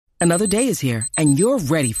Another day is here, and you're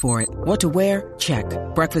ready for it. What to wear? Check.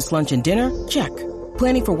 Breakfast, lunch, and dinner? Check.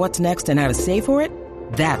 Planning for what's next and how to save for it?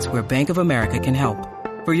 That's where Bank of America can help.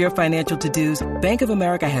 For your financial to-dos, Bank of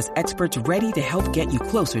America has experts ready to help get you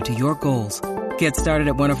closer to your goals. Get started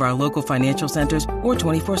at one of our local financial centers or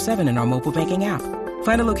 24/7 in our mobile banking app.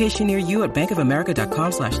 Find a location near you at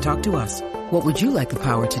bankofamerica.com/talktous. What would you like the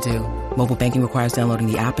power to do? Mobile banking requires downloading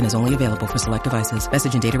the app and is only available for select devices.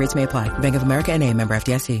 Message and data rates may apply. Bank of America N.A., member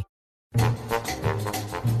FDIC.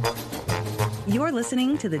 You're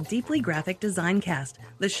listening to the Deeply Graphic Design Cast,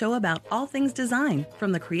 the show about all things design,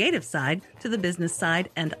 from the creative side to the business side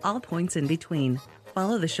and all points in between.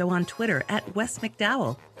 Follow the show on Twitter at Wes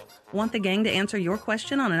McDowell. Want the gang to answer your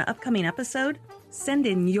question on an upcoming episode? Send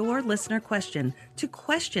in your listener question to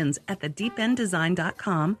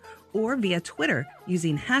questions@thedeependdesign.com or via Twitter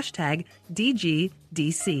using hashtag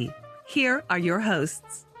DGDC. Here are your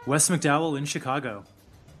hosts. Wes McDowell in Chicago.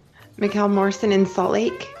 Mikkel Morrison in Salt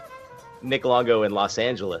Lake. Nick Longo in Los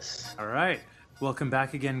Angeles. All right. Welcome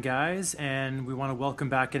back again, guys. And we want to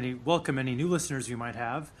welcome any new listeners you might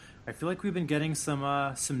have. I feel like we've been getting some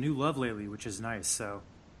new love lately, which is nice. So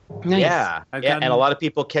Nice. Yeah, and a lot of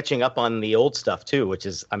people catching up on the old stuff too, which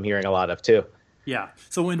is I'm hearing a lot of too. Yeah.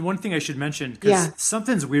 So one thing I should mention, because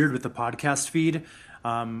something's weird with the podcast feed.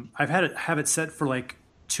 I've have it set for like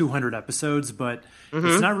 200 episodes, but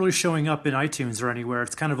it's not really showing up in iTunes or anywhere.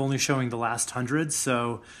 It's kind of only showing the last 100.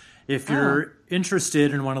 So if you're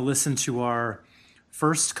interested and want to listen to our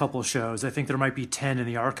first couple shows, I think there might be 10 in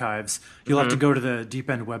the archives. You'll have to go to the Deep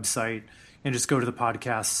End website and just go to the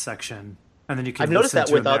podcast section. And then you can I've noticed that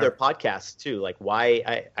with other there. podcasts too. Like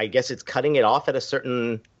why I guess it's cutting it off at a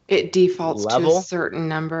certain It defaults level? to a certain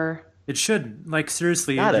number. It should. Like,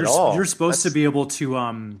 seriously, Not at all. You're supposed to be able to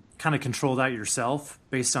kind of control that yourself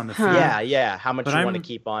based on the feed. Yeah, how much But you want to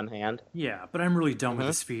keep on hand. Yeah, but I'm really done with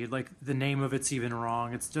this feed. Like, the name of it's even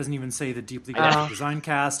wrong. It doesn't even say the Deeply Graphic Design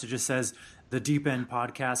Cast. It just says the Deep End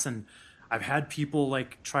Podcast. And I've had people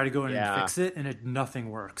like try to go in and fix it, and nothing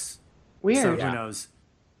works. Weird. So who knows?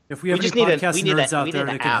 If we have just any need podcast we need nerds a- out we there need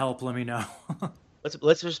that an can app. help, let me know.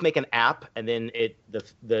 Let's just make an app, and then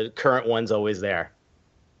the current one's always there,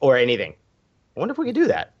 or anything. I wonder if we could do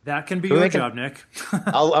that. That can be Can we your make a- job, Nick.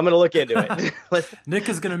 I'm going to look into it. Nick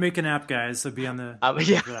is going to make an app, guys, so be on the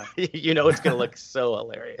Yeah, for that. you know it's going to look so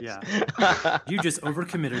hilarious. Yeah. You just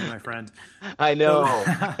overcommitted, my friend. I know.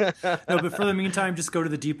 No, but for the meantime, just go to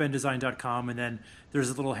thedeependdesign.com, and then there's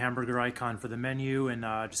a little hamburger icon for the menu, and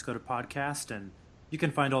just go to podcast, and you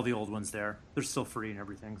can find all the old ones there. They're still free and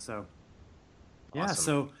everything. So, yeah. Awesome.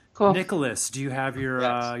 So, Cool. Nicholas, do you have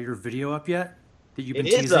your video up yet that you've been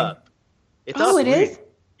It teasing? is up. It's Oh, up. it is?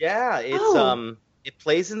 Yeah, it's Oh. it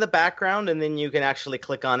plays in the background, and then you can actually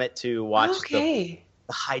click on it to watch Okay.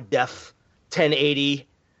 the high def 1080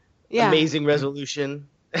 Yeah. amazing resolution.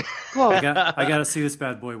 Cool. I got to see this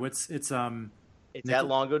bad boy. It's It's at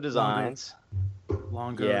Longo Designs.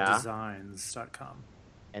 longodesigns.com.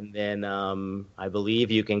 And then I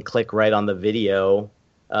believe you can click right on the video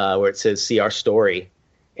where it says "See Our Story,"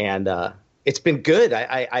 and it's been good.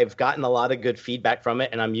 I've gotten a lot of good feedback from it,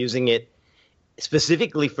 and I'm using it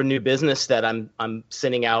specifically for new business that I'm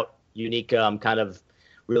sending out unique kind of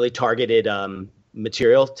really targeted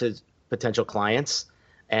material to potential clients,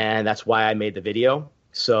 and that's why I made the video.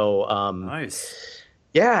 So Nice.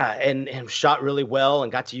 yeah, and shot really well,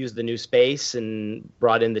 and got to use the new space, and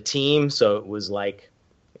brought in the team. So it was like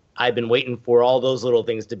I've been waiting for all those little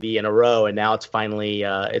things to be in a row, and now it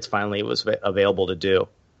was available to do.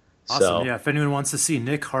 Awesome. So, Yeah. If anyone wants to see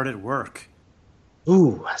Nick hard at work,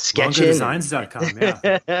 ooh, sketching. longodesigns.com.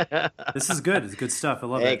 Yeah. This is good. It's good stuff. I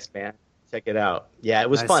love Thanks, it. man. Check it out. Yeah, it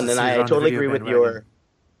was Nice fun, to and see you I on the totally video agree with bandwagon.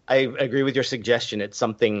 I agree with your suggestion. It's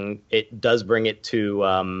something. It does bring it to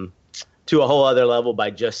a whole other level by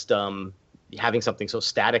just having something so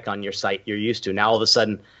static on your site you're used to. Now all of a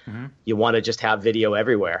sudden, you want to just have video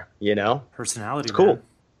everywhere. You know, Personality. It's cool. Man.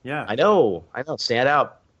 Yeah. I know. Stand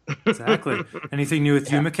out. Exactly. Anything new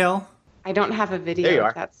with you, Mikkel? I don't have a video. There you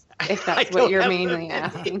are. If I that's what don't you're have mainly a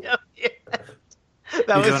asking. video. Yeah. You That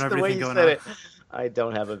don't was have the way anything you going said on? it. I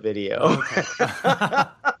don't have a video.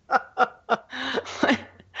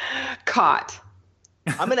 Caught.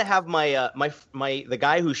 I'm gonna have my the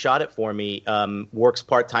guy who shot it for me works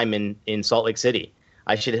part time in Salt Lake City.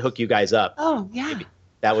 I should hook you guys up. Oh, yeah.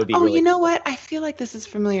 That would be. Oh, really you know what? I feel like this is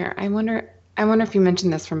familiar. I wonder if you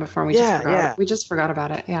mentioned this from before. We just forgot. We just forgot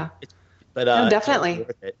about it. Yeah. But No, it's definitely.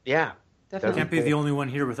 worth it. Yeah. Definitely. Can't be the only one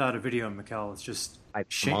here without a video, Mikkel. It's just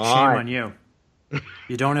shame come on. on you.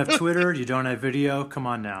 You don't have Twitter. You don't have video. Come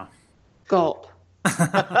on now. Gulp.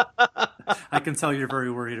 I can tell you're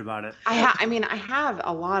very worried about it. I have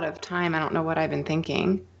a lot of time. I don't know what I've been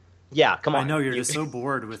thinking. Yeah, come on. I know you're just so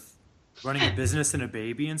bored with running a business and a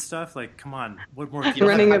baby and stuff. Like, come on, what more?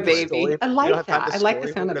 Running a baby. I like that. I like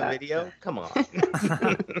the sound of that. Video. Come on.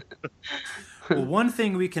 Well, one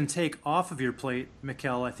thing we can take off of your plate,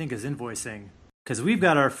 Mikkel, I think, is invoicing. Because we've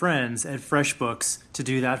got our friends at FreshBooks to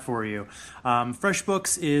do that for you.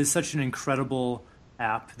 FreshBooks is such an incredible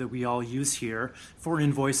app that we all use here for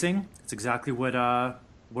invoicing. It's exactly what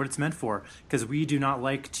it's meant for. Because we do not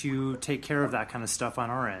like to take care of that kind of stuff on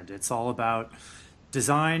our end. It's all about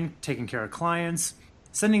design, taking care of clients.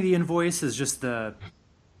 Sending the invoice is just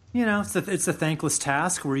it's a thankless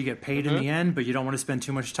task where you get paid in the end, but you don't want to spend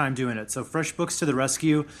too much time doing it. So FreshBooks to the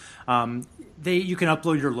rescue. You can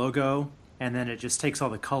upload your logo, and then it just takes all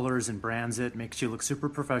the colors and brands it, makes you look super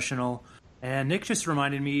professional. And Nick just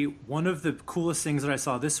reminded me, one of the coolest things that I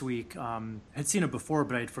saw this week, I had seen it before,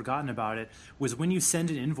 but I had forgotten about it, was when you send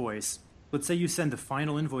an invoice, let's say you send the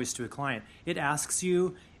final invoice to a client, it asks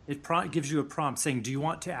you, it gives you a prompt saying, do you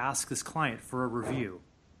want to ask this client for a review?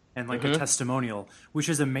 And like a testimonial, which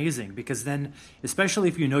is amazing, because then, especially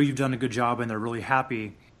if you know you've done a good job and they're really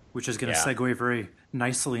happy, which is going to segue very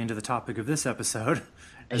nicely into the topic of this episode.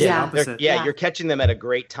 You're catching them at a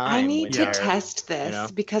great time. I need to test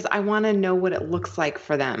this because I want to know what it looks like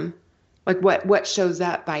for them. Like what shows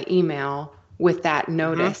up by email with that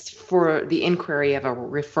notice for the inquiry of a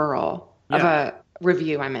referral, of a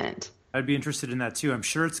review, I meant. I'd be interested in that too. I'm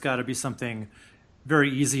sure it's got to be something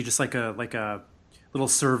very easy, just like a little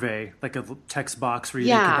survey, like a text box where you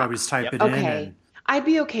can probably just type it in. And... I'd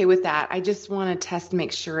be okay with that. I just want to test,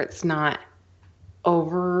 make sure it's not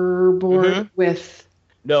overboard with.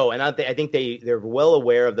 No, and I think they're well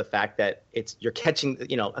aware of the fact that you're catching,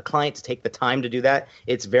 a client to take the time to do that.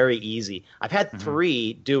 It's very easy. I've had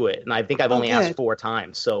 3 do it, and I think I've only asked 4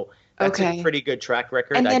 times. So that's a pretty good track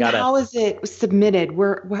record. And then how is it submitted?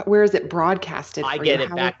 Where is it broadcasted? I get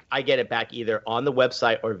it back either on the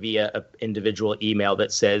website or via an individual email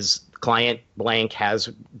that says client blank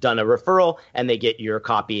has done a referral, and they get your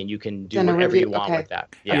copy, and you can do whatever you want with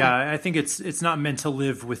that. Yeah, I think it's not meant to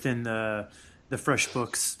live within the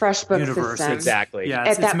FreshBooks universe. System. Exactly. Yeah,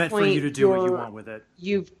 it's meant for you to do what you want with it.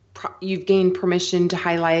 You've gained permission to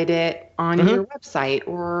highlight it on your website,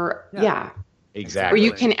 or exactly. Or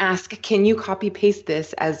you can ask, can you copy paste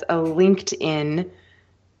this as a LinkedIn?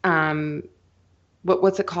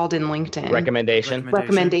 What's it called in LinkedIn?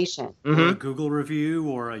 Recommendation. Or a Google review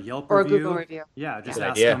or a Yelp review. Or a Google review. Yeah, just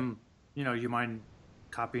ask them. You mind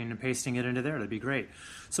copying and pasting it into there? That'd be great.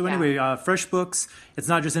 So anyway, FreshBooks, it's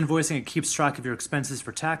not just invoicing, it keeps track of your expenses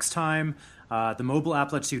for tax time. The mobile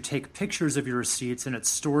app lets you take pictures of your receipts and it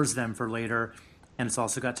stores them for later. And it's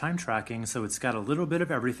also got time tracking, so it's got a little bit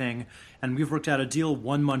of everything. And we've worked out a deal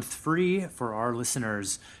 1 month free for our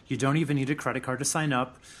listeners. You don't even need a credit card to sign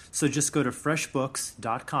up. So just go to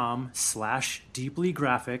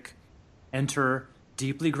freshbooks.com/deeplygraphic, enter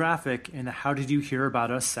Deeply Graphic in the How Did You Hear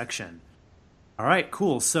About Us section. All right,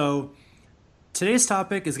 cool. So today's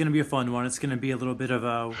topic is going to be a fun one. It's going to be a little bit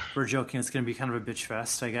of we're joking, it's going to be kind of a bitch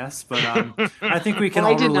fest, I guess. But I think we can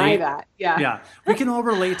all relate. I deny that. Yeah. We can all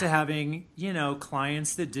relate to having,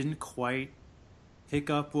 clients that didn't quite pick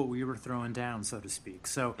up what we were throwing down, so to speak.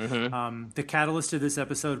 So the catalyst of this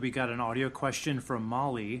episode, we got an audio question from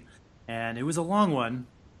Molly, and it was a long one.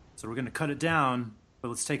 So we're going to cut it down, but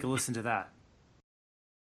let's take a listen to that.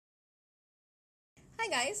 Hi,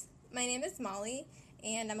 guys. My name is Molly.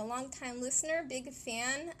 And I'm a long-time listener, big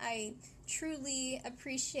fan. I truly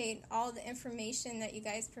appreciate all the information that you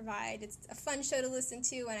guys provide. It's a fun show to listen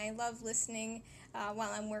to, and I love listening while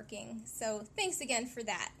I'm working. So thanks again for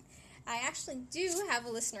that. I actually do have a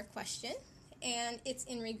listener question, and it's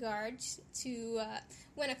in regards to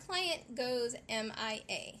when a client goes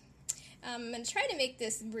MIA. I'm going to try to make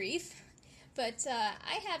this brief, but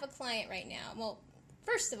I have a client right now. Well,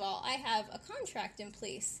 first of all, I have a contract in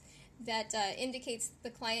place that indicates the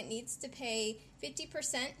client needs to pay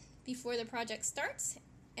 50% before the project starts,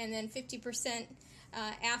 and then 50%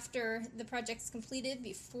 after the project's completed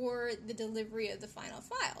before the delivery of the final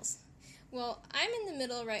files. Well, I'm in the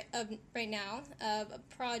middle right now of a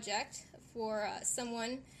project for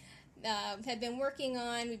someone had been working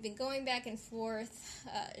on. We've been going back and forth.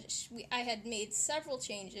 I had made several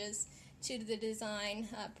changes to the design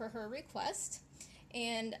per her request.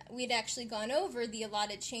 And we'd actually gone over the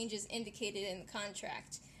allotted changes indicated in the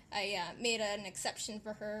contract. I made an exception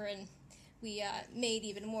for her, and we made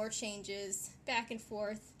even more changes back and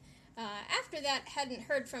forth. After that, hadn't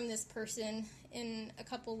heard from this person in a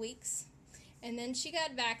couple weeks. And then she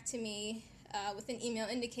got back to me with an email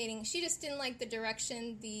indicating she just didn't like the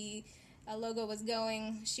direction the logo was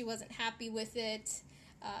going. She wasn't happy with it.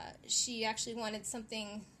 She actually wanted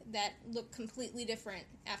something that looked completely different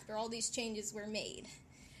after all these changes were made.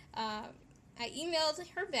 I emailed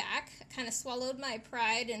her back, kind of swallowed my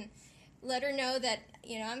pride, and let her know that,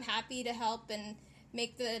 I'm happy to help and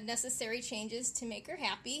make the necessary changes to make her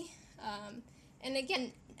happy. And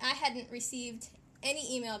again, I hadn't received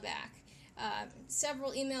any email back.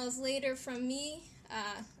 Several emails later from me,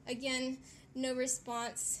 again, no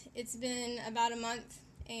response. It's been about a month,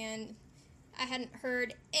 and I hadn't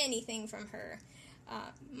heard anything from her.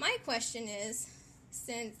 My question is,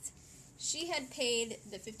 since she had paid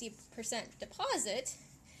the 50% deposit,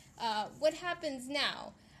 what happens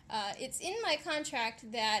now? It's in my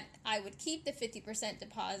contract that I would keep the 50%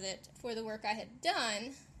 deposit for the work I had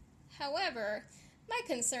done. However, my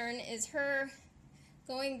concern is her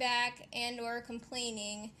going back and or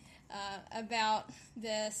complaining about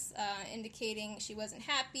this, indicating she wasn't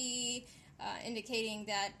happy, indicating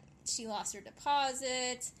that she lost her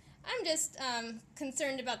deposit. I'm just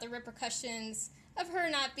concerned about the repercussions of her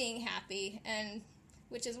not being happy, and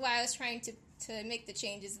which is why I was trying to make the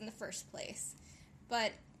changes in the first place.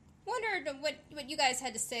 But wondered what you guys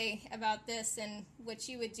had to say about this and what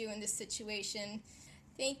you would do in this situation.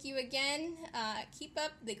 Thank you again. Keep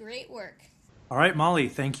up the great work. All right, Molly,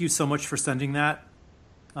 thank you so much for sending that.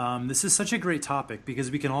 This is such a great topic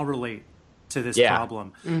because we can all relate to this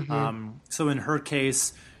problem. Mm-hmm. So in her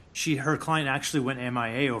case, her client actually went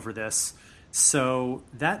MIA over this. So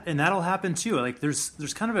that'll happen too. Like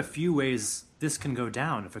there's kind of a few ways this can go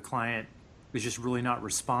down if a client is just really not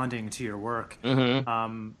responding to your work.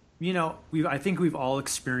 Mm-hmm. I think we've all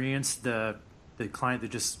experienced the client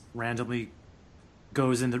that just randomly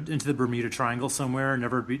goes into the Bermuda Triangle somewhere,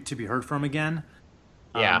 never to be heard from again,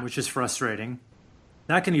 which is frustrating.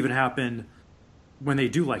 That can even happen when they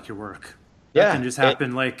do like your work. That can just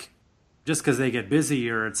happen just because they get busy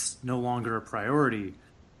or it's no longer a priority,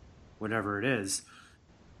 whatever it is.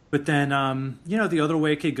 But then, the other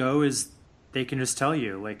way it could go is they can just tell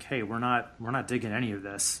you, like, hey, we're not digging any of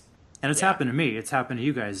this. And it's happened to me. It's happened to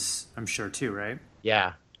you guys, I'm sure, too, right?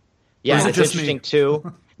 Yeah. Yeah, it's interesting,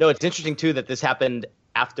 too. No, it's interesting, too, that this happened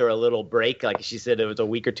after a little break. Like she said, it was a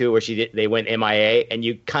week or two where they went MIA, and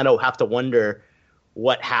you kind of have to wonder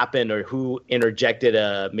what happened or who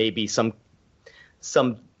interjected maybe some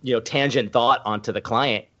tangent thought onto the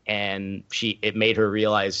client, and it made her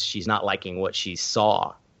realize she's not liking what she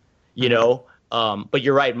saw, But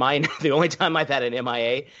you're right. Mine, the only time I've had an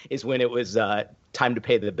MIA is when it was time to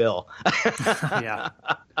pay the bill.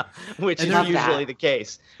 Which is usually the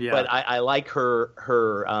case. Yeah. But I like her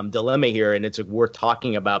dilemma here, and it's worth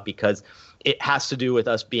talking about because it has to do with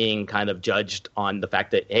us being kind of judged on the fact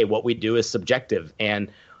that, hey, what we do is subjective, and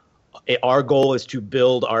our goal is to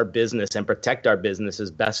build our business and protect our business as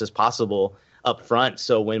best as possible up front.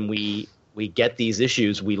 So when we get these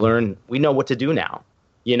issues, we know what to do now,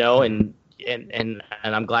 and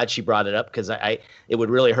I'm glad she brought it up because it would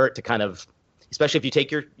really hurt to kind of, especially if you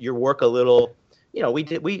take your work a little,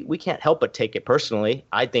 we can't help but take it personally.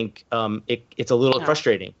 I think it's a little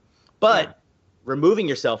frustrating, but removing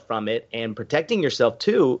yourself from it and protecting yourself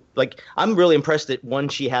too. Like I'm really impressed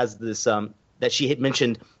that she has this, that she had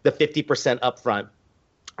mentioned the 50% upfront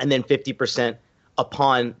and then 50%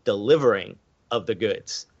 upon delivering of the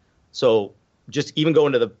goods. So just even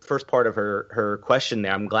going to the first part of her question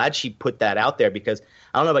there, I'm glad she put that out there because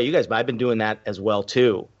I don't know about you guys, but I've been doing that as well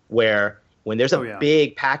too, where when there's a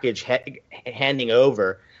big package handing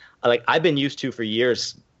over, like I've been used to for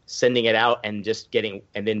years sending it out and just and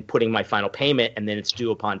then putting my final payment and then it's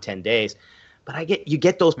due upon 10 days. But you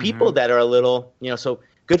get those people that are a little, so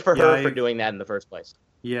good for her for doing that in the first place.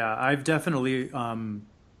 Yeah, I've definitely, in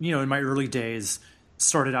my early days,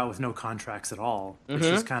 started out with no contracts at all, which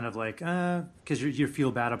is kind of like, because you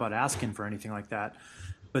feel bad about asking for anything like that.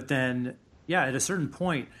 But then, at a certain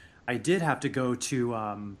point, I did have to go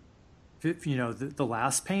to, the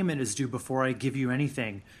last payment is due before I give you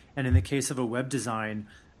anything. And in the case of a web design,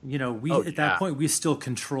 that point, we still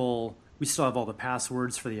have all the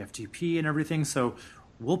passwords for the FTP and everything. So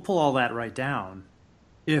we'll pull all that right down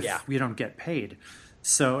if we don't get paid.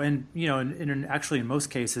 So, and actually in most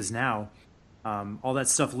cases now, all that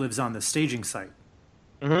stuff lives on the staging site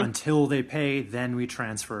until they pay, then we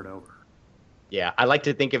transfer it over. Yeah, I like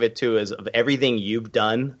to think of it too as of everything you've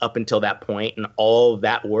done up until that point and all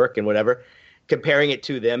that work and whatever, comparing it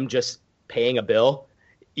to them just paying a bill,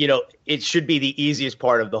 it should be the easiest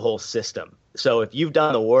part of the whole system. So if you've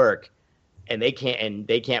done the work and they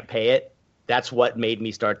can't pay it, that's what made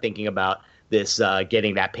me start thinking about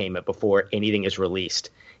getting that payment before anything is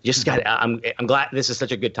released. You just got. I'm glad this is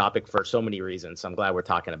such a good topic for so many reasons. I'm glad we're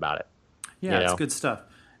talking about it. Yeah, it's good stuff.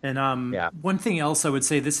 And one thing else I would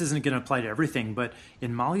say, this isn't going to apply to everything, but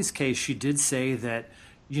in Molly's case, she did say that,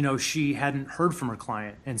 she hadn't heard from her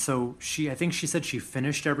client. And so I think she said she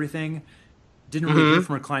finished everything, didn't really hear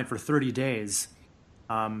from her client for 30 days.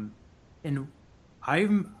 And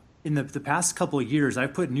I'm in the past couple of years,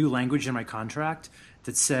 I've put new language in my contract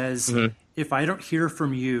that says, if I don't hear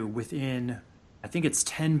from you within, I think it's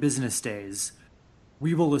 10 business days,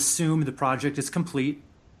 we will assume the project is complete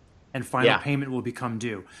and final payment will become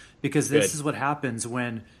due. Because this is what happens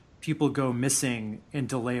when people go missing and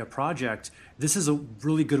delay a project. This is a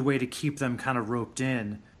really good way to keep them kind of roped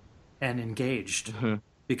in and engaged.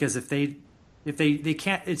 Because if they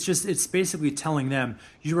can't, it's basically telling them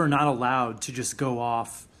you are not allowed to just go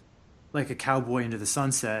off like a cowboy into the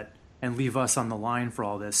sunset and leave us on the line for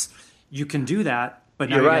all this. You can do that, but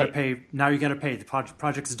now you got to pay. Now you got to pay. The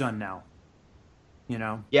project's done now.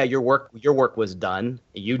 Yeah, your work was done.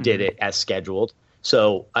 You did it as scheduled.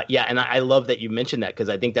 So and I love that you mentioned that, because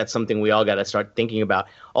I think that's something we all got to start thinking about.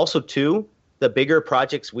 Also, too, the bigger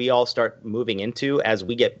projects we all start moving into as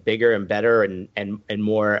we get bigger and better and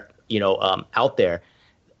more out there,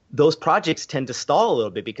 those projects tend to stall a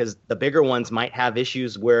little bit because the bigger ones might have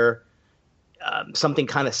issues where something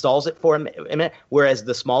kind of stalls it for a minute, whereas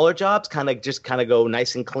the smaller jobs kind of go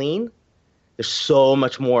nice and clean. There's so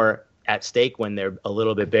much more at stake when they're a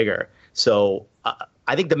little bit bigger. So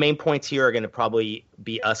I think the main points here are going to probably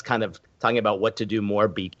be us kind of talking about what to do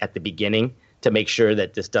more at the beginning to make sure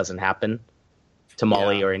that this doesn't happen to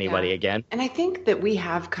Molly or anybody again. And I think that we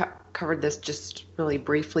have covered this just really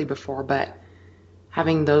briefly before, but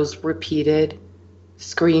having those repeated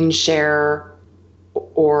screen share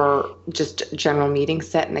or just general meetings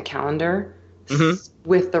set in the calendar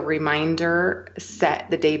with the reminder set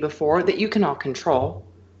the day before that you can all control.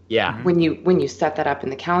 Yeah. When you set that up in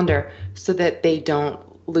the calendar so that they don't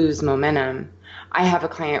lose momentum. I have a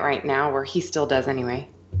client right now where he still does anyway,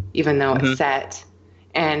 even though it's set.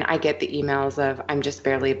 And I get the emails of, I'm just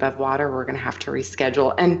barely above water. We're going to have to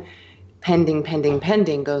reschedule. And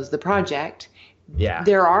pending goes the project. Yeah.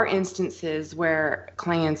 There are instances where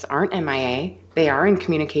clients aren't MIA. They are in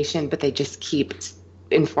communication, but they just keep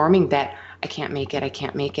informing that I can't make it.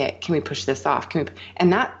 Can we push this off?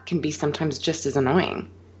 And that can be sometimes just as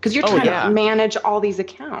annoying. Because you're trying to manage all these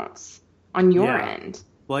accounts on your end.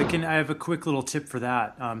 Well, I have a quick little tip for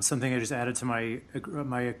that. Something I just added to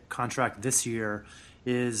my contract this year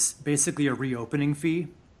is basically a reopening fee,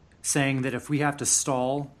 saying that if we have to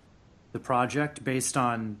stall the project based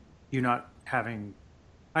on you not having,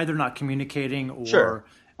 either not communicating or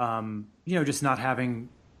just not having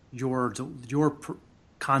your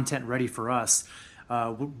content ready for us,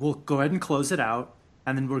 we'll go ahead and close it out.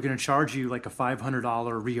 And then we're going to charge you like a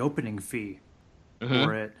 $500 reopening fee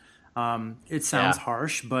for it. It sounds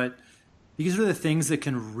harsh, but these are the things that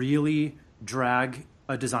can really drag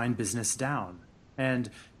a design business down. And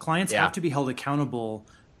clients have to be held accountable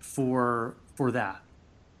for that.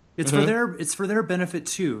 It's for their benefit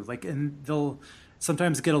too. And they'll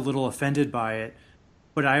sometimes get a little offended by it.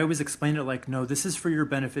 But I always explain it like, no, this is for your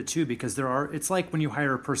benefit too, because it's like when you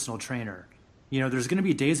hire a personal trainer. There's going to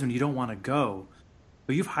be days when you don't want to go.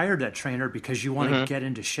 But you've hired that trainer because you want to get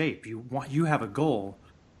into shape. You have a goal.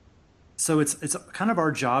 So it's kind of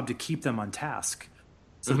our job to keep them on task.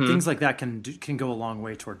 So things like that can go a long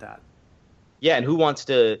way toward that. Yeah, and who wants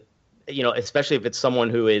to, especially if it's someone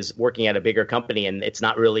who is working at a bigger company and it's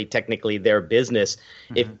not really technically their business,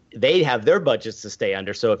 if they have their budgets to stay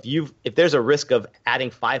under. So if there's a risk of adding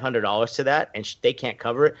 $500 to that and they can't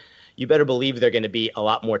cover it, you better believe they're going to be a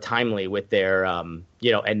lot more timely with their, and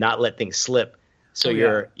not let things slip. So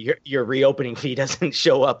your reopening fee doesn't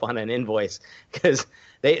show up on an invoice because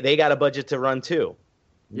they got a budget to run too.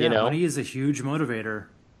 Money is a huge motivator.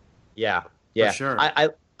 Yeah, for sure.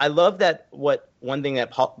 I love that. One thing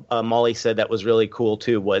that Molly said that was really cool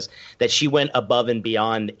too was that she went above and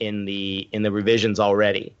beyond in the revisions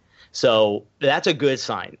already. So that's a good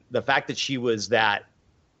sign. The fact that she was that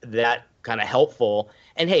kind of helpful.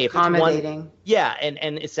 And hey, if accommodating.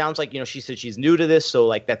 And it sounds like, she said she's new to this, so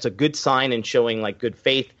like that's a good sign and showing like good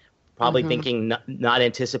faith, probably thinking not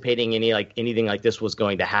anticipating anything like this was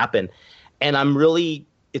going to happen. And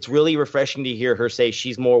it's really refreshing to hear her say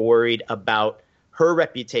she's more worried about her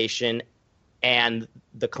reputation and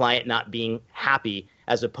the client not being happy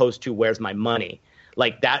as opposed to where's my money.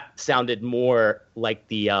 Like that sounded more like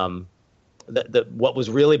the what was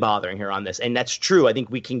really bothering her on this. And that's true. I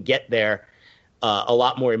think we can get there a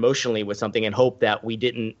lot more emotionally with something and hope that we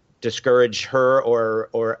didn't discouraged her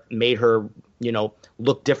or made her,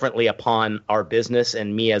 look differently upon our business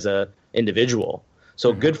and me as a individual.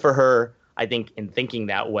 So good for her, I think, in thinking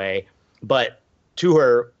that way. But to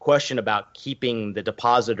her question about keeping the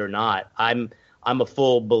deposit or not, I'm a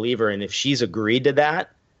full believer. And if she's agreed to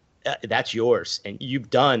that, that's yours. And you've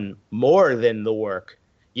done more than the work,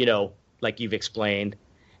 like you've explained.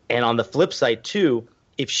 And on the flip side, too,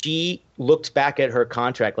 if she looked back at her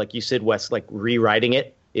contract, like you said, Wes, like rewriting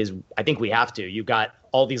it I think we have to. You've got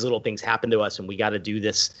all these little things happen to us and we got to do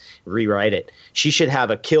this, rewrite it. She should have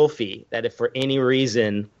a kill fee that if for any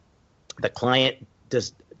reason the client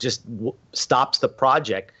stops the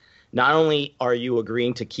project, not only are you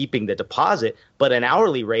agreeing to keeping the deposit, but an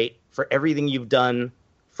hourly rate for everything you've done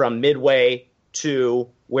from midway to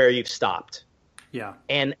where you've stopped. Yeah.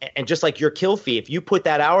 And just like your kill fee, if you put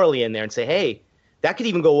that hourly in there and say, hey, that could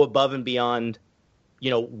even go above and beyond,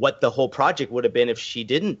 what the whole project would have been if she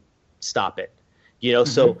didn't stop it,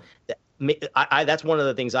 so that's one of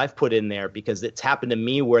the things I've put in there because it's happened to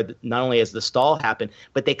me where not only has the stall happened,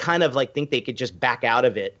 but they kind of like think they could just back out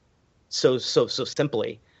of it so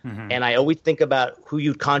simply. And I always think about who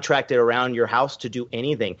you contracted around your house to do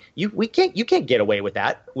anything. You can't get away with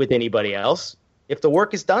that with anybody else. If the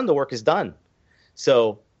work is done, the work is done.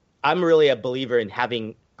 So I'm really a believer in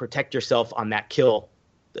having protect yourself on that kill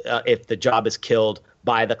if the job is killed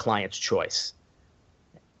by the client's choice.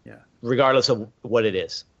 Yeah. Regardless of what it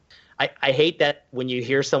is. I hate that when you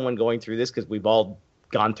hear someone going through this because we've all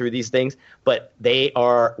gone through these things, but they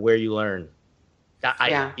are where you learn.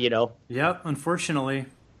 Yeah, unfortunately.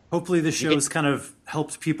 Hopefully the show's kind of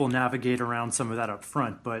helped people navigate around some of that up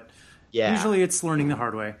front, but usually it's learning the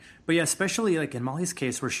hard way. But yeah, especially like in Molly's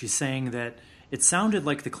case where she's saying that it sounded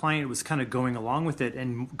like the client was kind of going along with it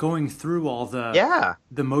and going through all the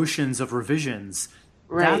motions of revisions.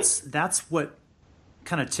 Right. That's what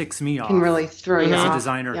kind of ticks me off. Can really throw you as off. a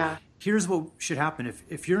designer. Yeah. Here's what should happen.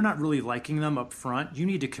 If you're not really liking them up front, you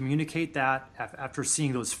need to communicate that after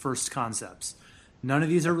seeing those first concepts. None of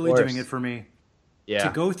these are really doing it for me. Yeah. To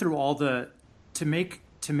go through all to make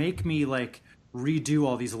me like redo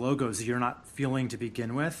all these logos that you're not feeling to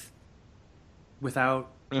begin with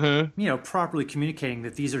without properly communicating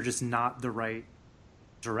that these are just not the right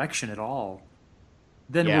direction at all,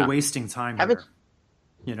 then we're wasting time here.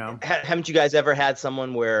 Haven't you guys ever had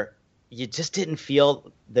someone where you just didn't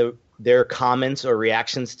feel their comments or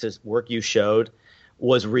reactions to work you showed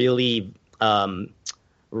was really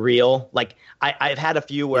real? Like I've had a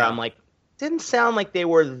few where I'm like, didn't sound like they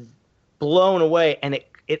were blown away, and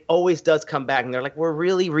it always does come back and they're like, we're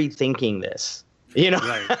really rethinking this.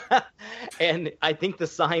 Right. And I think the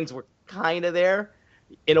signs were kind of there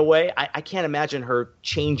in a way. I can't imagine her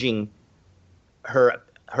changing her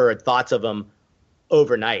thoughts of them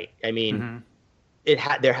overnight. I mean, there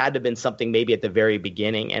had to have been something maybe at the very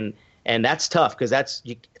beginning, and that's tough because it's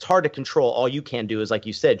hard to control. All you can do is, like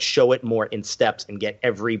you said, show it more in steps and get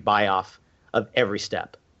every buy off of every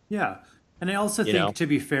step. Yeah. And I also think, to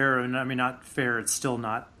be fair, and I mean, not fair, it's still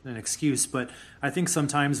not an excuse, but I think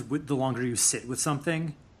sometimes the longer you sit with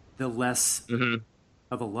something, the less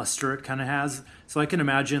of a luster it kind of has. So I can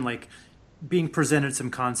imagine like being presented some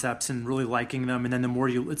concepts and really liking them, and then the more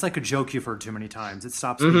it's like a joke you've heard too many times. It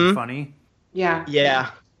stops being funny. Yeah. Yeah.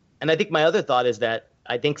 And I think my other thought is that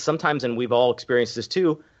I think sometimes, and we've all experienced this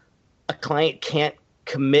too, a client can't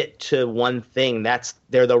commit to one thing.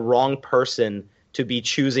 They're the wrong person to be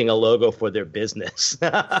choosing a logo for their business.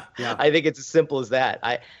 I think it's as simple as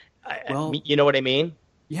that. You know what I mean?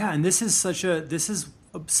 Yeah, and this is such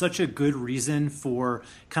a good reason for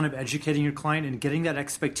kind of educating your client and getting that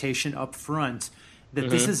expectation up front that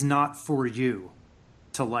this is not for you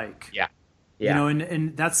to like. Yeah.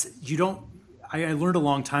 And that's I learned a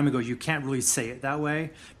long time ago you can't really say it that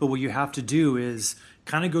way, but what you have to do is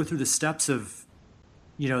kind of go through the steps of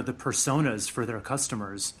the personas for their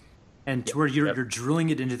customers. And to where you're drilling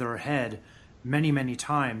it into their head many, many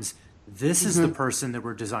times. This is the person that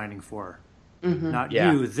we're designing for, not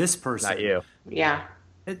you, this person. Not you. Yeah.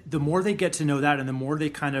 The more they get to know that and the more they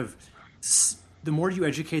the more you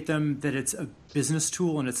educate them that it's a business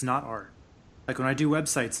tool and it's not art. Like when I do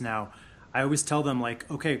websites now, I always tell them like,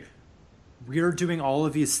 okay, we're doing all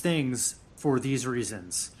of these things for these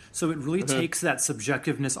reasons. So it really takes that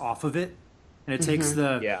subjectiveness off of it. And it takes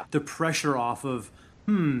the pressure off of,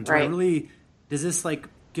 does this like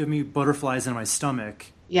give me butterflies in my stomach?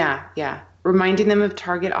 Yeah, yeah. Reminding them of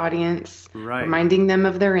target audience, reminding them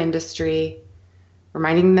of their industry,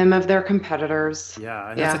 reminding them of their competitors. Yeah,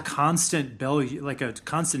 and that's a constant bell, like a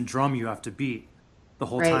constant drum you have to beat the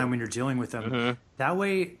whole time when you're dealing with them. That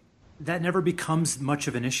way, that never becomes much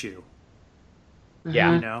of an issue.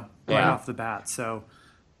 Yeah. Right off the bat. So,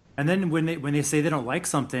 and then when they say they don't like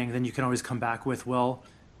something, then you can always come back with, well,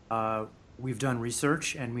 we've done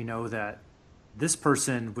research and we know that this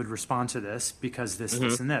person would respond to this because this,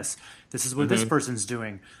 this, and this. This is what this person's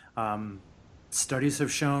doing. Studies have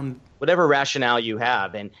shown whatever rationale you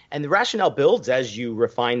have, and the rationale builds as you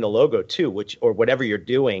refine the logo too, or whatever you're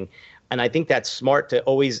doing. And I think that's smart to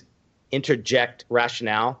always interject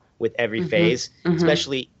rationale with every phase,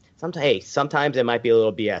 especially sometimes it might be a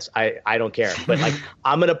little BS. I don't care, but like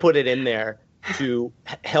I'm going to put it in there to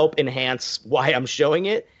help enhance why I'm showing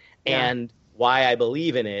it and why I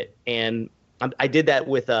believe in it. And I did that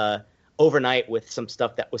with overnight with some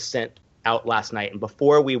stuff that was sent out last night. And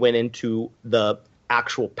before we went into the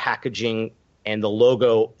actual packaging and the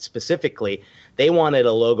logo specifically, they wanted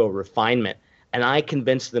a logo refinement. And I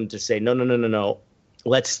convinced them to say, no.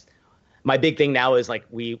 My big thing now is like,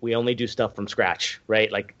 we only do stuff from scratch,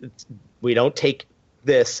 right? Like we don't take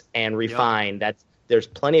this and refine. There's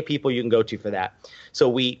plenty of people you can go to for that. So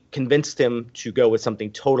we convinced him to go with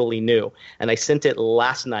something totally new. And I sent it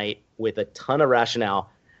last night with a ton of rationale,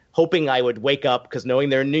 hoping I would wake up, because knowing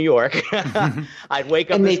they're in New York, I'd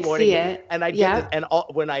wake up and this morning see it. And I'd get it. And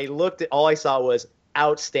when I looked at, all I saw was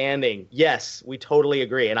outstanding. Yes, we totally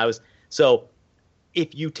agree. And so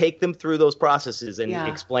if you take them through those processes and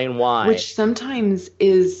explain why. Which sometimes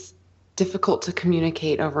is difficult to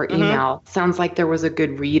communicate over email. Sounds like there was a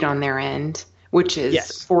good read on their end, which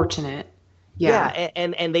is fortunate. Yeah,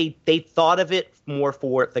 and they thought of it more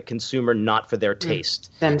for the consumer, not for their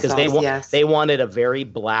taste. Themselves, they wanted a very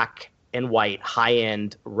black and white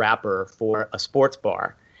high-end wrapper for a sports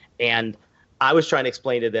bar. And I was trying to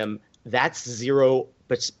explain to them that's 0%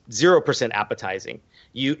 appetizing.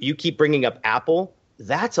 You keep bringing up Apple,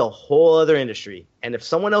 that's a whole other industry. And if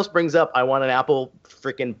someone else brings up, I want an Apple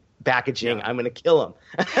freaking packaging, I'm going to kill them.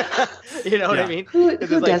 You know what I mean? Who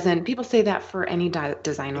doesn't? People say that for any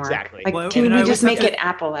design work. Exactly. Like, can we just make it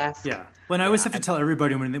Apple-esque? Yeah. When I always have to tell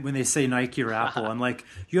everybody when they say Nike or Apple, I'm like,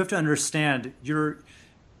 you have to understand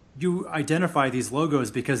you identify these logos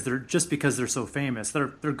because they're so famous. They're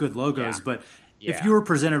good logos, but if you were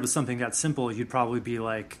presented with something that simple, you'd probably be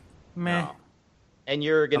like, meh. No. And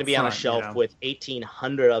you're going to be on a shelf with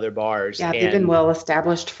 1,800 other bars. Yeah, they've been well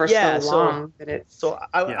established for so long that it's. So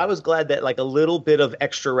I was glad that like a little bit of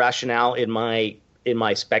extra rationale in my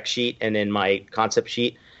spec sheet and in my concept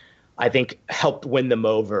sheet, I think helped win them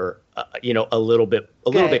over, a little bit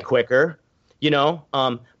quicker,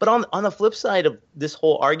 But on the flip side of this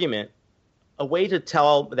whole argument, a way to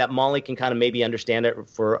tell that Molly can kind of maybe understand it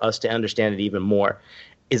for us to understand it even more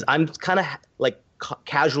is I'm kind of like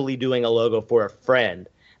casually doing a logo for a friend,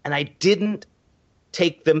 and I didn't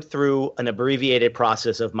take them through an abbreviated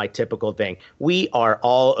process of my typical thing. We are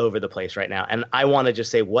all over the place right now, and I want to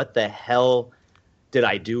just say, what the hell did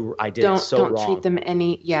I do? I did it so wrong. Don't treat them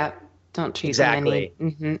don't treat them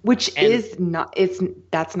any. Which is not.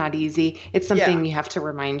 That's not easy. It's something you have to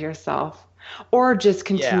remind yourself, or just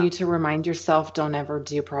continue to remind yourself. Don't ever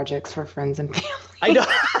do projects for friends and family. I know.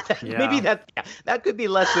 Maybe that could be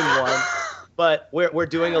lesson one. But we're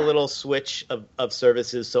doing a little switch of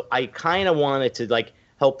services, so I kind of wanted to like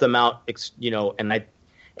help them out,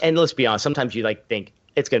 and let's be honest, sometimes you like think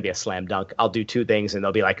it's going to be a slam dunk. I'll do two things, and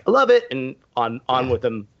they'll be like, I love it, and on with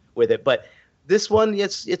them with it. But this one,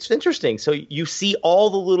 it's interesting. So you see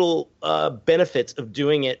all the little benefits of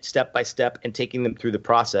doing it step by step and taking them through the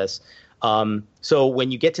process. So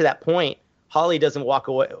when you get to that point, Holly doesn't walk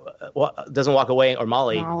away, or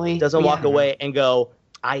Molly doesn't walk away and go,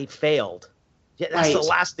 I failed. Yeah, that's the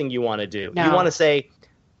last thing you want to do. No. You want to say,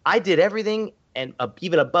 I did everything and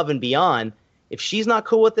even above and beyond. If she's not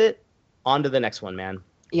cool with it, on to the next one, man.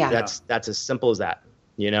 Yeah. That's as simple as that,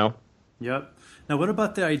 Yep. Now, what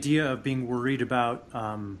about the idea of being worried about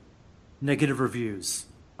negative reviews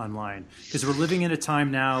online? Because we're living in a time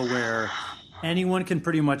now where anyone can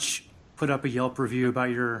pretty much put up a Yelp review about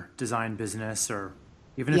your design business, or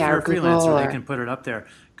even if you're a freelancer, they can put it up there.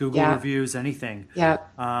 Google reviews, anything. Yeah.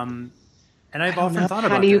 And I've often thought about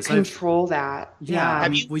this. How do you control that? Yeah.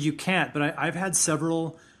 Well, you can't, but I've had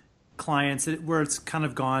several clients where it's kind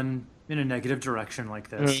of gone in a negative direction like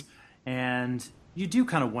this. And you do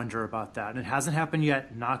kind of wonder about that. And it hasn't happened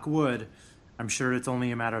yet, knock wood. I'm sure it's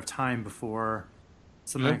only a matter of time before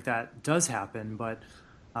something like that does happen. But,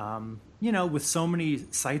 with so many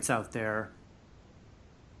sites out there,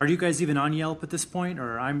 are you guys even on Yelp at this point?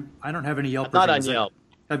 Or I don't have any Yelp reviews. Not on Yelp.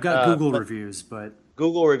 I've got Google reviews, but...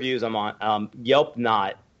 Google reviews I'm on. Yelp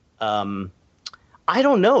not. I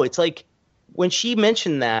don't know. It's like when she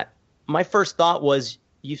mentioned that, my first thought was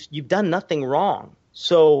you've done nothing wrong.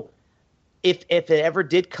 So if it ever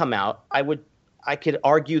did come out, I could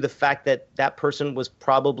argue the fact that that person was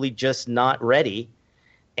probably just not ready,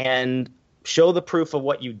 and show the proof of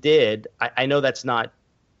what you did. I know that's not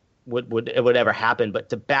what would ever happen, but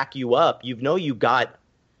to back you up,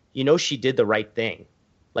 she did the right thing.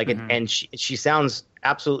 Like, and she sounds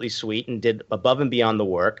absolutely sweet and did above and beyond the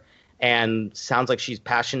work, and sounds like she's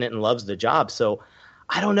passionate and loves the job. So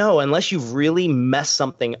I don't know, unless you've really messed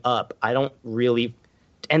something up, I don't really,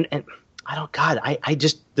 and I don't, God, I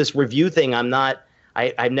just, this review thing,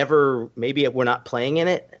 I've never, maybe we're not playing in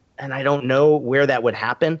it, and I don't know where that would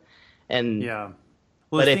happen. And yeah,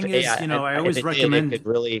 well, the thing is, I always recommend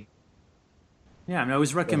I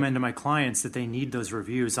always recommend to my clients that they need those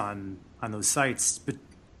reviews on those sites, but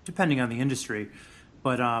depending on the industry.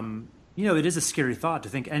 But it is a scary thought to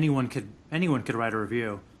think anyone could write a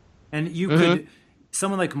review, and you could,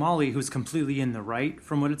 someone like Molly, who's completely in the right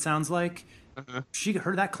from what it sounds like,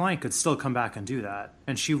 that client could still come back and do that,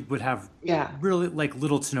 and she would have really like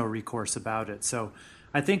little to no recourse about it. So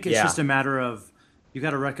I think it's just a matter of, you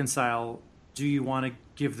got to reconcile, do you want to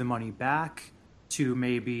give the money back to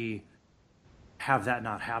maybe have that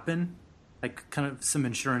not happen? Like kind of some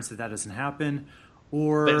insurance that doesn't happen,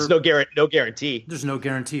 or there's no guarantee. There's no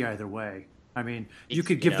guarantee either way. I mean, you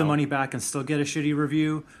could give the money back and still get a shitty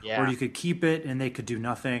review, or you could keep it and they could do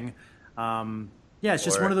nothing. It's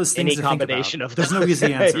just one of those things. Any combination of those. There's no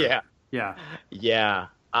easy answer. Yeah.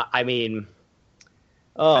 I mean,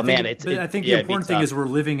 I think the important thing is we're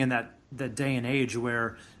living in that day and age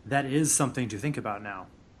where that is something to think about now.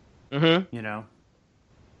 If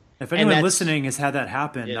anyone listening has had that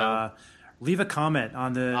happen, leave a comment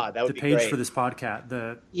on the page for this podcast.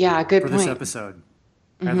 Good point. This episode.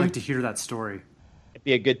 I'd like to hear that story. It'd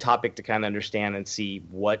be a good topic to kind of understand and see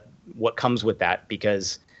what comes with that,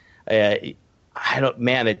 because you're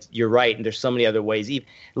right, and there's so many other ways.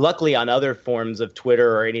 Luckily, on other forms of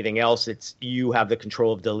Twitter or anything else, it's you have the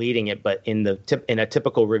control of deleting it, but in a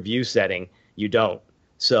typical review setting, you don't.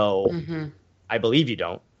 So I believe you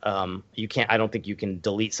don't. You can't. I don't think you can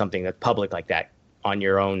delete something that's public like that on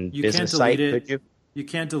your own business site. Could you? You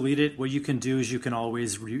can't delete it. What you can do is you can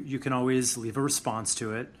always leave a response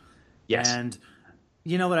to it. Yes. And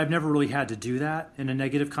you know what? I've never really had to do that in a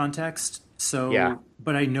negative context. So,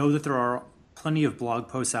 but I know that there are plenty of blog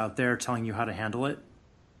posts out there telling you how to handle it.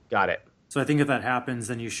 Got it. So I think if that happens,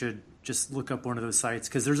 then you should just look up one of those sites,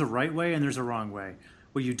 because there's a right way and there's a wrong way.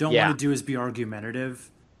 What you don't want to do is be argumentative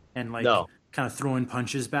and kind of throwing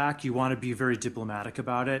punches back. You want to be very diplomatic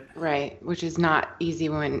about it. Right, which is not easy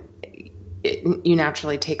when you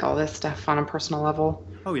naturally take all this stuff on a personal level.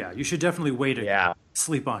 Oh yeah, you should definitely wait and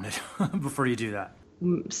sleep on it before you do that.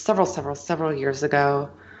 Several years ago,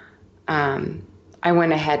 I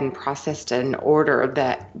went ahead and processed an order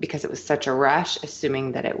that, because it was such a rush,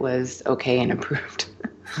 assuming that it was okay and approved.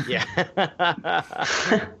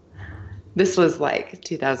 This was like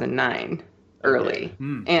 2009, early.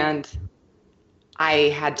 And I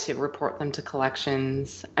had to report them to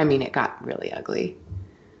collections. I mean, it got really ugly.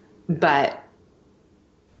 But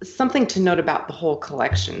something to note about the whole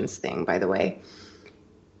collections thing, by the way,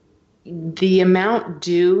 the amount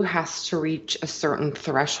due has to reach a certain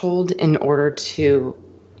threshold in order to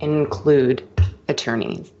include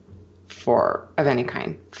attorneys of any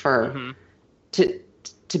kind to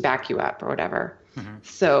back you up or whatever.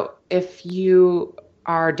 So if you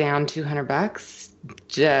are down $200,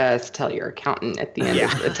 just tell your accountant at the end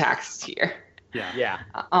of the tax year.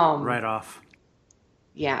 Right off.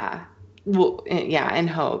 Yeah. Well, in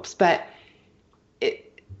hopes. But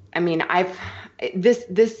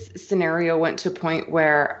this scenario went to a point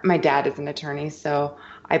where my dad is an attorney, so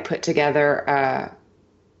I put together a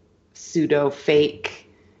pseudo fake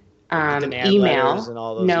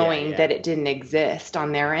email knowing that it didn't exist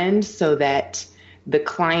on their end, so that the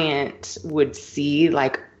client would see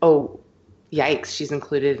like, oh, yikes, she's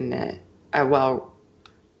included in a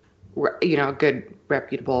good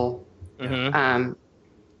reputable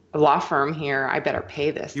law firm here. I better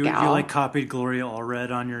pay this gal. You copied Gloria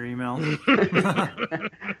Allred on your email?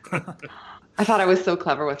 I thought I was so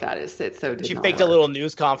clever with that. It so did She not faked work. a little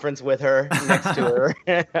news conference with her next to her.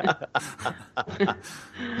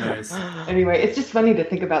 Nice. Anyway, it's just funny to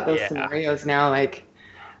think about those scenarios now. Like,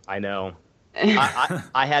 I know.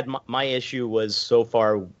 I had my issue was so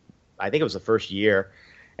far, I think it was the first year,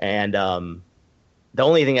 and the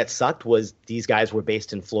only thing that sucked was these guys were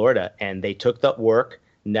based in Florida, and they took the work,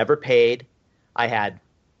 never paid. I had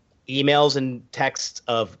emails and texts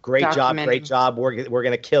of great job, we're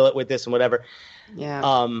going to kill it with this and whatever.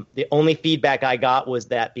 Yeah. The only feedback I got was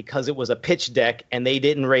that because it was a pitch deck and they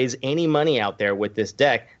didn't raise any money out there with this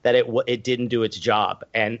deck, that it didn't do its job.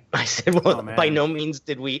 And I said, well, by no means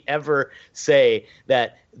did we ever say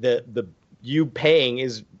that the you paying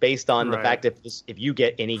is based on the fact if you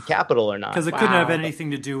get any capital or not. Because it couldn't have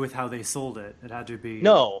anything to do with how they sold it. It had to be.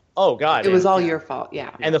 No. Oh, God. It was all your fault. Yeah.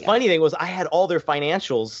 And the funny thing was I had all their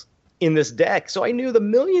financials in this deck. So I knew the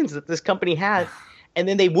millions that this company had. And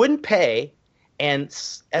then they wouldn't pay. And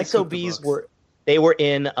SOBs were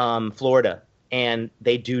in Florida, and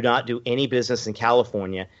they do not do any business in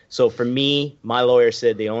California. So for me, my lawyer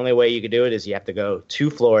said the only way you could do it is you have to go to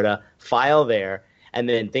Florida, file there, and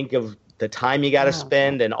then think of the time you got to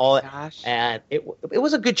spend and all that. And it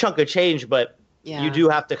was a good chunk of change, but you do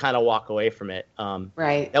have to kind of walk away from it.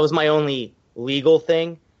 Right. That was my only legal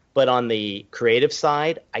thing. But on the creative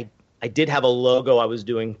side, I did have a logo I was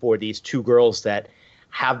doing for these two girls that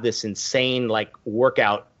have this insane like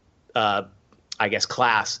workout, I guess,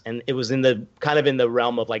 class. And it was in the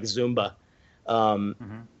realm of like Zumba.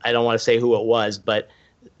 I don't want to say who it was, but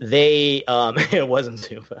they, it wasn't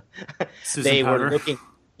Zumba. They were looking.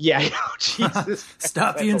 Yeah. Jesus.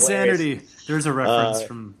 Stop the insanity. Hilarious. There's a reference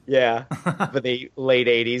from. Yeah. But the late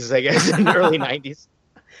 80s, I guess, and early 90s.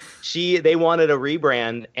 They wanted a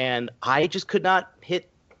rebrand and I just couldn't hit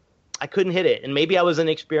it. And maybe I was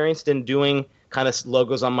inexperienced in doing kind of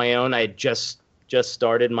logos on my own. I had just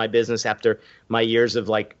started my business after my years of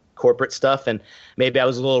like corporate stuff, and maybe I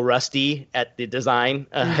was a little rusty at the design.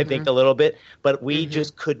 I think a little bit, but we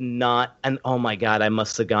just could not. And oh my God, I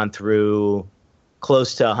must have gone through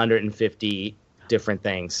close to 150 different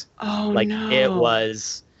things. Oh, no. It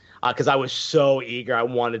was because I was so eager. I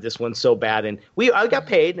wanted this one so bad, and I got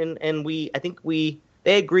paid, and I think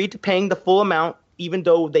they agreed to paying the full amount, even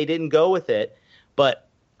though they didn't go with it, but.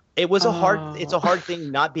 It was it's a hard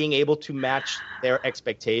thing not being able to match their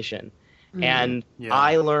expectation. And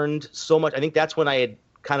I learned so much. I think that's when I had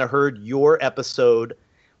kind of heard your episode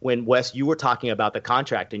when, Wes, you were talking about the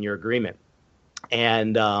contract and your agreement.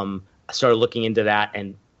 And I started looking into that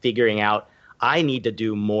and figuring out I need to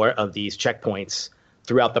do more of these checkpoints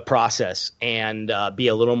throughout the process and be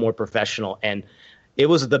a little more professional. And it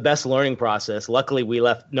was the best learning process. Luckily,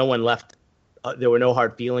 no one left. There were no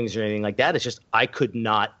hard feelings or anything like that. It's just I could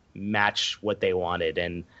not match what they wanted.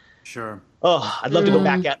 And sure. Oh, I'd love to go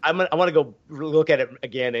back I want to go look at it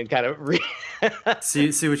again and kind of see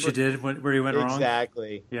what you did where you went wrong.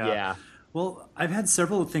 Exactly. Yeah. Well, I've had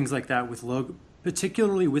several things like that with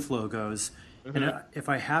particularly with logos. And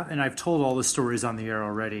I've told all the stories on the air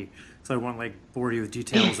already, so I won't bore you with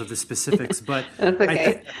details of the specifics. But that's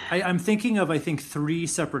okay. I'm thinking of 3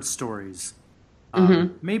 separate stories,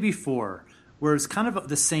 maybe 4, where it's kind of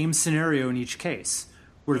the same scenario in each case.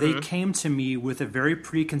 Where they came to me with a very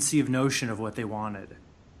preconceived notion of what they wanted.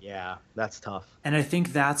 Yeah, that's tough. And I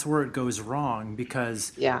think that's where it goes wrong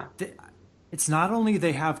because it's not only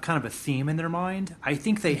they have kind of a theme in their mind, I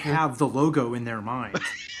think they have the logo in their mind.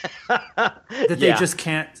 That they just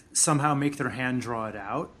can't somehow make their hand draw it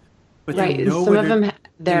out. But right, they know some of them,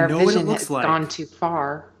 their vision has like. gone too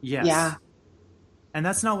far. Yes. Yeah. And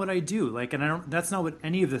that's not what I do. That's not what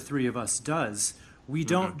any of the 3 of us does. We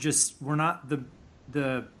don't we're not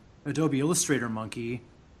the Adobe Illustrator monkey,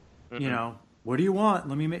 what do you want?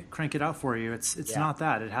 Let me crank it out for you. It's not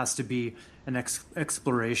that. It has to be an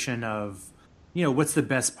exploration of, what's the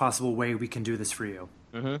best possible way we can do this for you.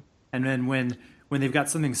 And then when they've got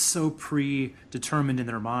something so predetermined in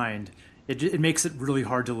their mind, it makes it really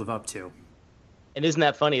hard to live up to. And isn't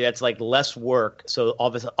that funny? That's like less work. So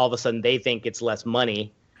all of a sudden they think it's less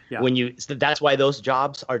money. Yeah. That's why those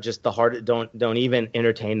jobs are just the hardest. Don't even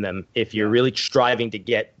entertain them if you're really striving to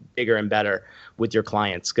get bigger and better with your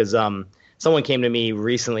clients. Because someone came to me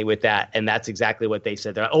recently with that, and that's exactly what they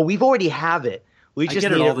said. They're like, "Oh, we've already have it. We just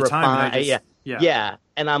need it refined." Yeah.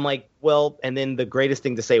 And I'm like, well, and then the greatest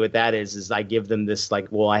thing to say with that is I give them this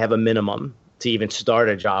I have a minimum to even start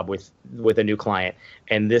a job with a new client,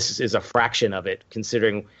 and this is a fraction of it.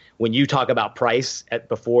 Considering when you talk about price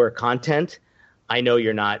before content. I know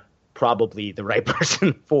you're not probably the right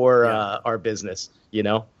person for our business,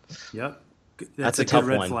 Yep. That's a tough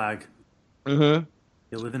red flag. You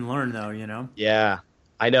live and learn, though, Yeah,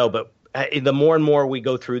 I know. But the more and more we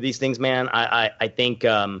go through these things, man, I think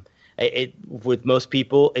with most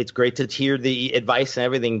people, it's great to hear the advice and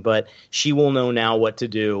everything, but she will know now what to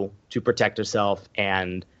do to protect herself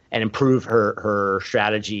and improve her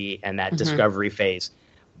strategy and that discovery phase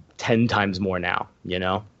 10 times more now,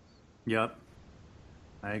 Yep.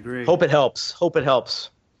 I agree. Hope it helps.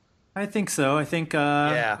 I think so. I think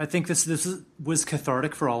I think this was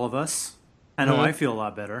cathartic for all of us. I know I feel a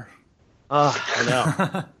lot better. Oh, I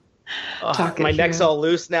know. My neck's all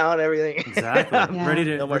loose now and everything. Exactly. Ready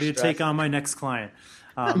to take on my next client.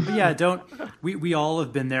 But yeah, we all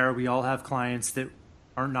have been there. We all have clients that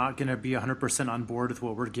are not going to be 100% on board with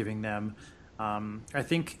what we're giving them. I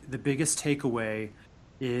think the biggest takeaway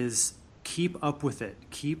is keep up with it.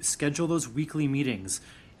 Schedule those weekly meetings.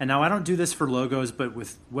 And now I don't do this for logos, but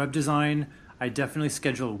with web design, I definitely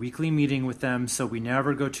schedule a weekly meeting with them so we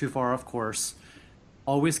never go too far off course.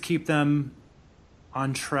 Always keep them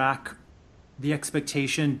on track. The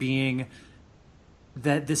expectation being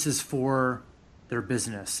that this is for their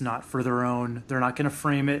business, not for their own. They're not going to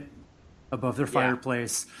frame it above their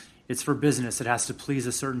fireplace. It's for business. It has to please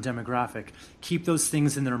a certain demographic. Keep those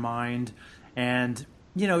things in their mind. And,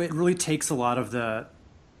 it really takes a lot of that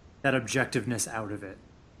objectiveness out of it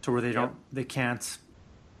to where they can't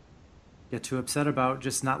get too upset about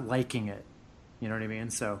just not liking it. You know what I mean?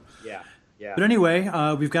 So, yeah. But anyway,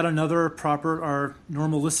 we've got our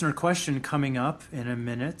normal listener question coming up in a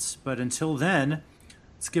minute. But until then,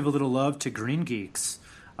 let's give a little love to Green Geeks.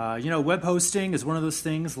 Web hosting is one of those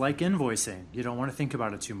things like invoicing. You don't want to think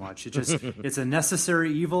about it too much. It's a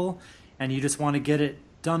necessary evil, and you just want to get it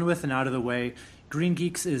done with and out of the way. Green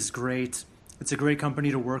Geeks is great. It's a great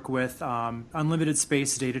company to work with. Unlimited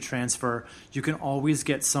space data transfer. You can always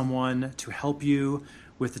get someone to help you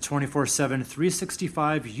with the 24/7,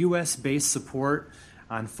 365 US-based support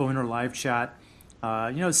on phone or live chat.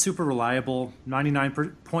 It's super reliable,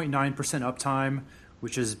 99.9% uptime,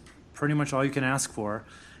 which is pretty much all you can ask for.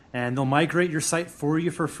 And they'll migrate your site for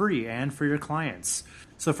you for free and for your clients.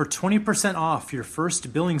 So for 20% off your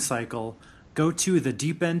first billing cycle, go to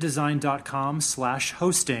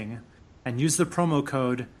thedeependdesign.com/hosting and use the promo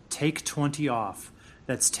code TAKE20OFF.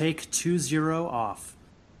 That's TAKE20OFF.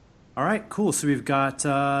 All right, cool. So we've got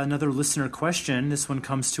another listener question. This one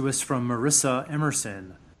comes to us from Marissa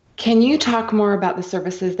Emerson. Can you talk more about the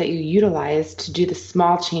services that you utilize to do the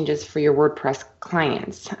small changes for your WordPress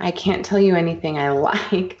clients? I can't tell you anything I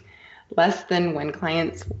like less than when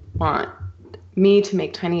clients want me to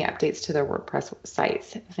make tiny updates to their WordPress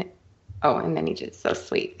sites. Oh, and then he just so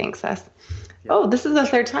sweet. Thanks, us. Yeah. Oh, this is the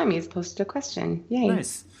third time he's posted a question. Yay.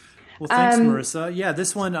 Nice. Well, thanks, Marissa. Yeah,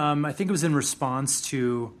 this one, I think it was in response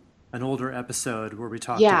to an older episode where we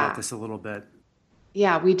talked about this a little bit.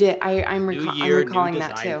 Yeah, we did. I'm recalling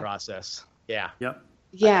that too. Process. Yeah. Yep.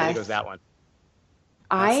 Yeah. I think it was that one.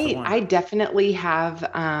 I definitely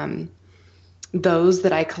have those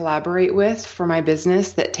that I collaborate with for my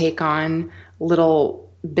business that take on little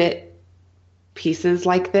bit pieces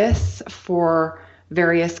like this for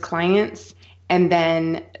various clients. And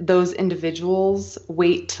then those individuals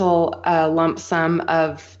wait till a lump sum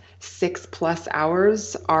of 6+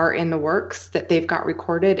 hours are in the works that they've got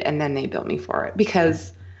recorded, and then they bill me for it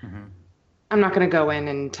because I'm not going to go in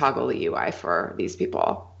and toggle the UI for these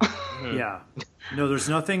people. Yeah. No, there's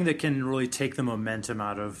nothing that can really take the momentum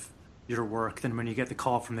out of your work than when you get the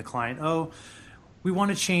call from the client. Oh, we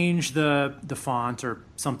want to change the font or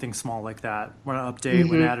something small like that. We want to update,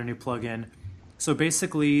 we want to add a new plugin. So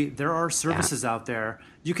basically, there are services out there.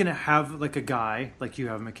 You can have like a guy like you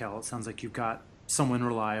have, Mikkel. It sounds like you've got someone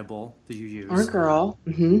reliable that you use. Or a girl.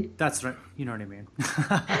 Mm-hmm. That's right. You know what I mean.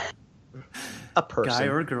 A person. Guy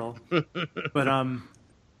or a girl. But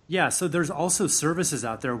yeah, so there's also services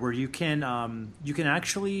out there where you can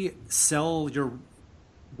actually sell your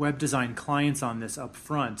web design clients on this up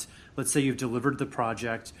front. Let's say you've delivered the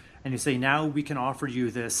project and you say, now we can offer you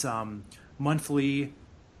this monthly.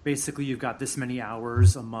 Basically, you've got this many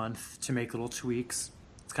hours a month to make little tweaks.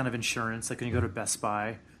 It's kind of insurance, like when you go to Best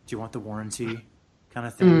Buy. Do you want the warranty kind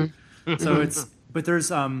of thing? So but there's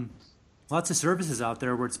lots of services out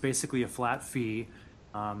there where it's basically a flat fee.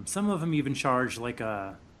 Some of them even charge like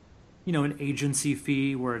an agency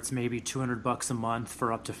fee where it's maybe $200 a month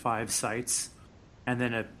for up to 5 sites, and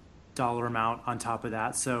then a dollar amount on top of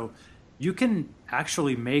that. So you can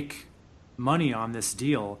actually make money on this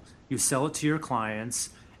deal. You sell it to your clients,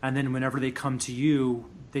 and then whenever they come to you,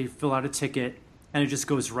 they fill out a ticket, and it just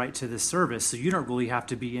goes right to the service. So you don't really have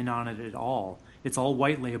to be in on it at all. It's all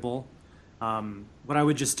white label. What I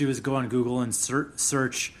would just do is go on Google and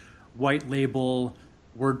search white label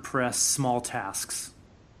WordPress small tasks,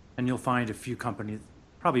 and you'll find a few companies,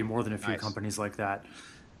 probably more than a few companies like that.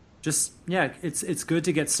 Just, yeah, it's good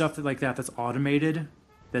to get stuff like that that's automated,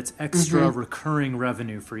 that's extra recurring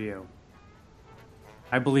revenue for you.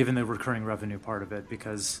 I believe in the recurring revenue part of it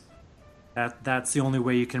because that's the only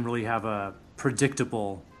way you can really have a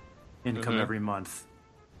predictable income every month.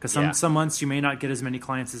 Because some months you may not get as many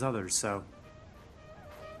clients as others. So,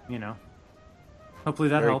 hopefully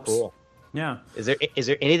that Very helps. Cool. Yeah. Is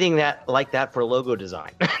there anything like that for logo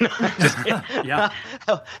design? Yeah.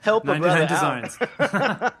 Help a brother designs.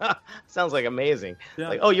 out. Sounds like amazing. Yeah.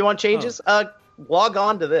 Like, you want changes? Log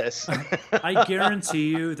on to this. I guarantee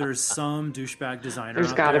you, there's some douchebag designer.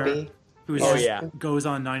 There's got to be. Who goes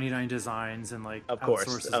on 99 Designs and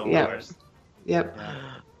outsources all course. Yep.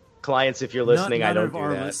 Clients, if you're listening, I don't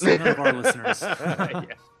do that. None of our listeners.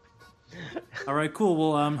 All right, cool.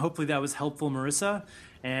 Well, hopefully that was helpful, Marissa.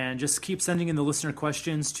 And just keep sending in the listener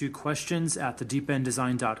questions to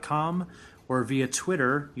questions@thedeependdesign.com or via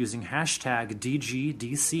Twitter using hashtag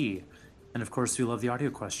DGDC. And of course, we love the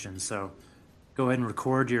audio questions. So go ahead and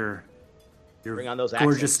record your Bring on those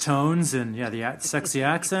gorgeous accents. tones and the sexy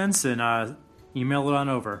accents and email it on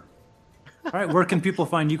over. All right, where can people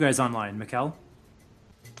find you guys online, Mikkel?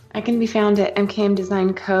 I can be found at MKM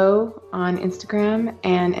Design Co. on Instagram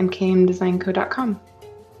and mkmdesignco.com.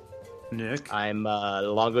 Nick? I'm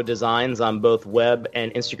Longo Designs on both web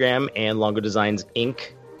and Instagram, and Longo Designs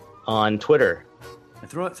Inc. on Twitter. And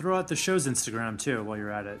throw out the show's Instagram, too, while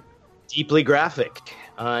you're at it. Deeply Graphic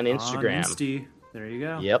on Instagram. On Insty. There you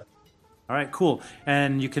go. Yep. All right, cool.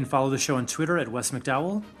 And you can follow the show on Twitter at Wes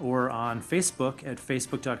McDowell or on Facebook at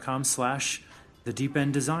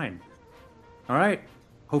facebook.com/TheDeepEndDesign. All right.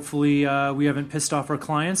 Hopefully we haven't pissed off our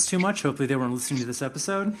clients too much. Hopefully they weren't listening to this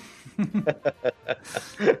episode.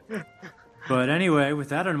 But anyway, with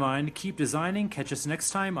that in mind, keep designing. Catch us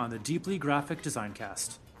next time on the Deeply Graphic Design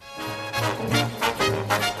Cast.